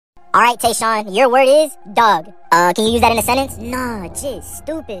All right, Tayshawn, your word is dog. Can you use that in a sentence? Nah, Jit,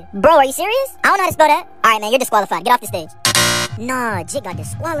 stupid. Bro, are you serious? I don't know how to spell that. All right, man, you're disqualified. Get off the stage. Nah, Jit got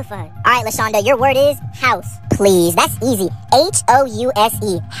disqualified. All right, LaShonda, your word is house. Please, that's easy. House,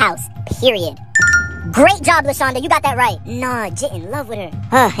 house, period. Great job, LaShonda, you got that right. Nah, Jit in love with her.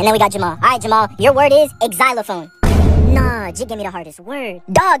 And then we got Jamal. All right, Jamal, your word is xylophone. Nah, Jit gave me the hardest word.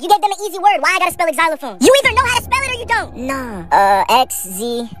 Dog, you gave them an easy word. Why I gotta spell xylophone? You either know how to spell it or you don't. Nah.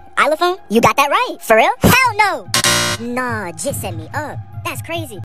 Xylophone? You got that right. For real? Hell no. Nah, Jit set me up. That's crazy.